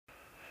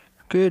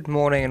Good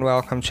morning and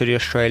welcome to the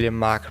Australian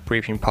Market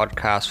Briefing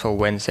Podcast for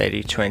Wednesday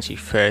the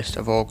 21st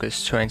of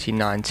August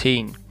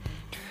 2019.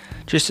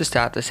 Just to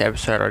start this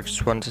episode, I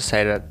just wanted to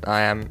say that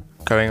I am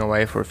going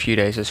away for a few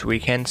days this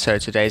weekend, so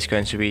today's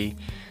going to be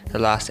the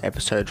last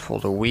episode for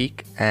the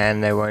week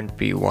and there won't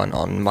be one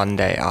on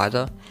Monday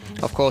either.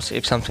 Of course,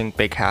 if something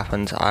big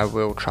happens, I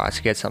will try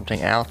to get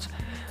something out,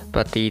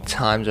 but the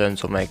time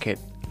zones will make it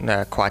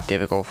quite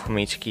difficult for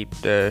me to keep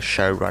the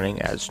show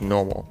running as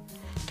normal.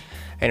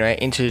 Anyway,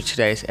 into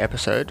today's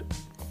episode.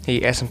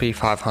 The S&P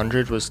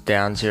 500 was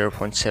down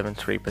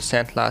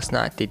 0.73% last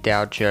night. The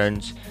Dow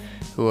Jones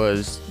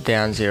was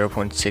down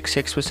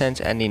 0.66%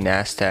 and the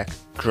Nasdaq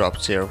dropped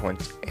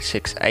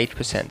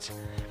 0.68%.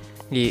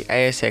 The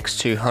ASX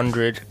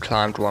 200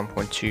 climbed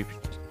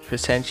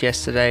 1.2%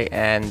 yesterday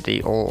and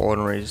the All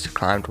Ordinaries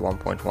climbed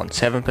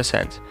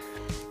 1.17%.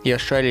 The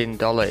Australian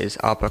dollar is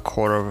up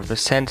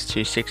 0.25%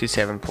 to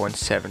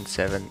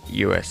 67.77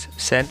 US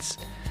cents.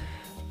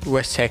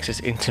 West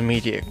Texas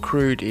Intermediate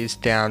crude is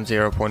down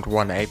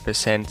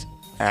 0.18%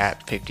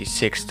 at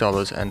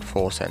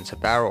 $56.04 a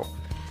barrel.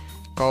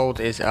 Gold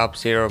is up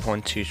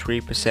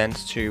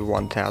 0.23% to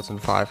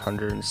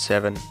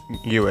 $1,507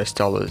 US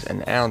dollars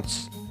an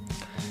ounce.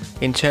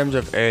 In terms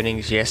of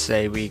earnings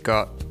yesterday, we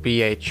got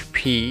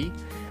BHP.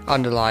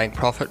 Underlying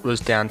profit was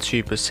down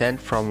 2%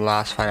 from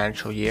last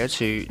financial year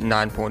to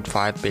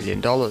 $9.5 billion.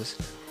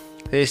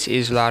 This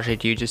is largely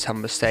due to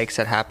some mistakes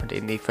that happened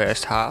in the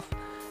first half,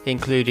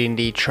 including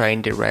the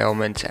train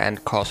derailment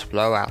and cost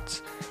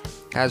blowouts,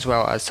 as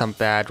well as some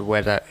bad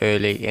weather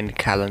early in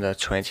calendar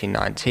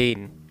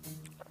 2019.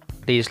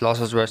 These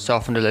losses were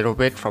softened a little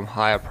bit from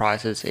higher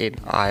prices in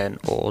iron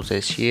ore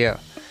this year.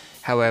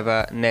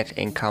 However, net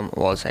income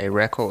was a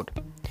record.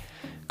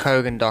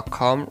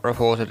 Kogan.com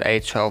reported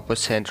a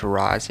 12%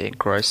 rise in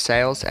gross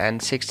sales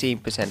and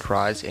 16%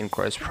 rise in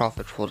gross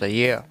profit for the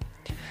year.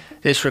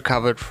 This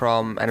recovered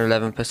from an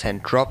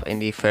 11% drop in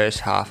the first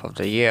half of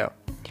the year.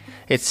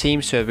 It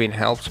seems to have been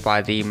helped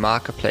by the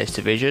Marketplace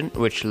division,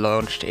 which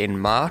launched in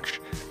March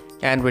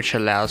and which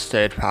allows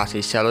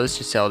third-party sellers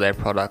to sell their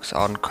products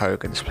on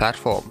Kogan's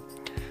platform.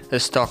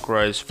 The stock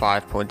rose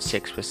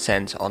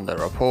 5.6% on the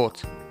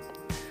report.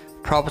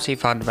 Property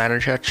fund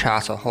manager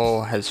Charter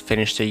Hall has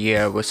finished the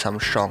year with some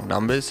strong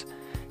numbers.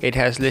 It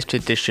has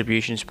lifted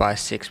distributions by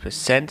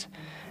 6%,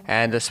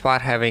 and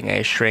despite having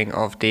a string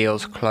of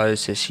deals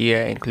closed this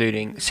year,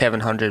 including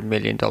 $700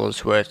 million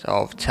worth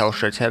of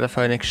Telstra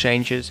telephone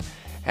exchanges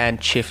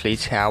and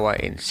Chifley Tower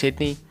in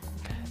Sydney,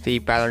 the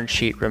balance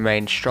sheet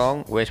remains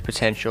strong with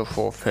potential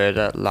for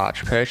further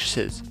large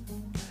purchases.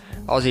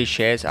 Aussie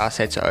shares are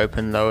set to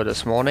open lower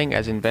this morning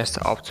as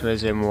investor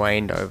optimism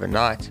waned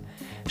overnight.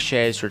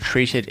 Shares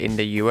retreated in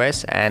the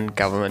US and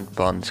government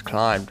bonds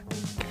climbed.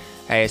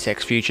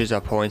 ASX futures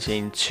are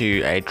pointing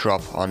to a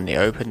drop on the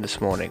open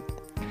this morning.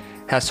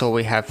 That's all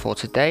we have for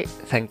today.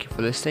 Thank you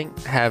for listening.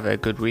 Have a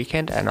good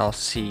weekend and I'll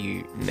see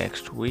you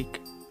next week.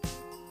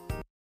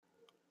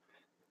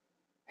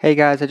 Hey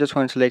guys, I just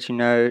wanted to let you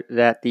know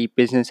that the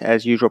Business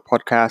as Usual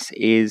podcast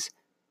is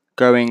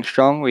going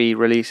strong. We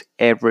release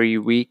every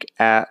week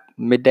at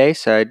midday,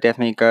 so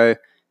definitely go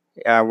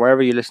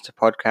wherever you listen to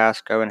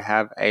podcasts, go and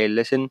have a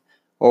listen,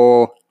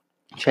 or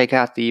check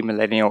out the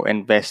Millennial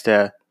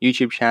Investor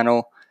YouTube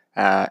channel.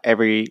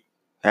 Every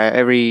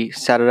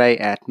Saturday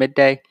at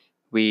midday,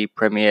 we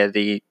premiere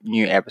the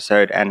new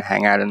episode and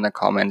hang out in the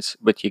comments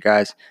with you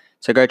guys.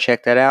 So go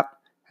check that out.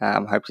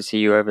 Hope to see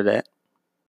you over there.